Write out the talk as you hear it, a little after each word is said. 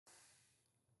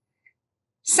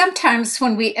Sometimes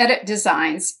when we edit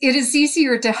designs, it is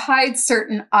easier to hide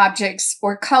certain objects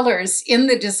or colors in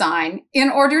the design in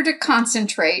order to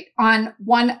concentrate on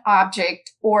one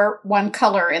object or one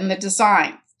color in the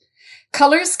design.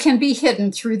 Colors can be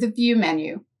hidden through the View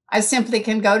menu. I simply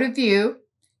can go to View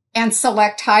and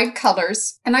select Hide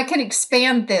Colors, and I can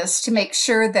expand this to make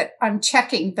sure that I'm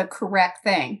checking the correct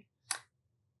thing.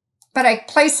 But I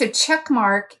place a check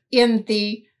mark in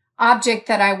the object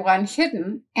that I want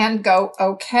hidden and go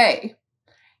OK.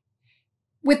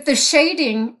 With the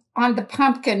shading on the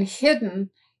pumpkin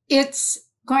hidden, it's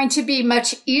going to be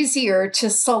much easier to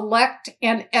select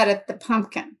and edit the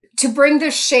pumpkin. To bring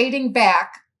the shading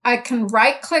back, I can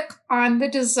right-click on the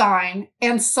design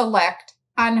and select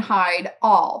Unhide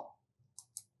All.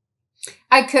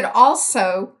 I could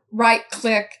also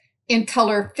right-click in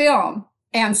Color Film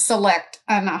and select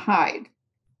Unhide.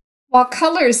 While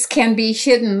colors can be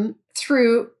hidden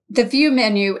through the View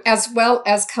menu as well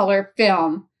as Color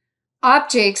Film,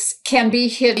 objects can be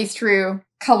hidden through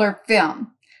Color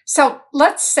Film. So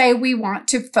let's say we want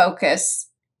to focus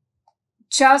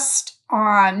just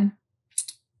on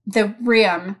the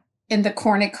rim in the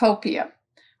cornucopia.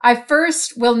 I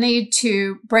first will need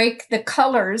to break the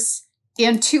colors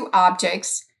into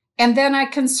objects, and then I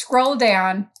can scroll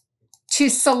down to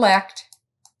select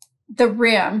the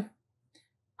rim.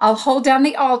 I'll hold down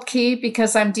the Alt key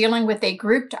because I'm dealing with a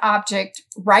grouped object,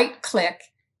 right-click,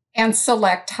 and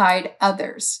select Hide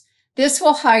Others. This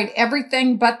will hide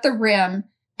everything but the rim,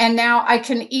 and now I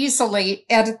can easily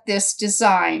edit this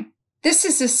design. This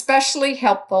is especially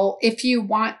helpful if you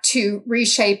want to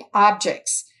reshape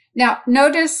objects. Now,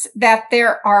 notice that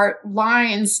there are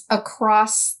lines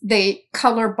across the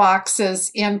color boxes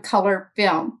in Color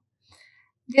Film.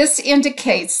 This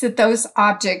indicates that those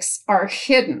objects are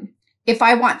hidden. If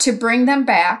I want to bring them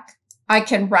back, I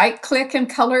can right-click in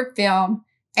Color Film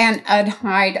and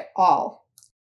unhide all.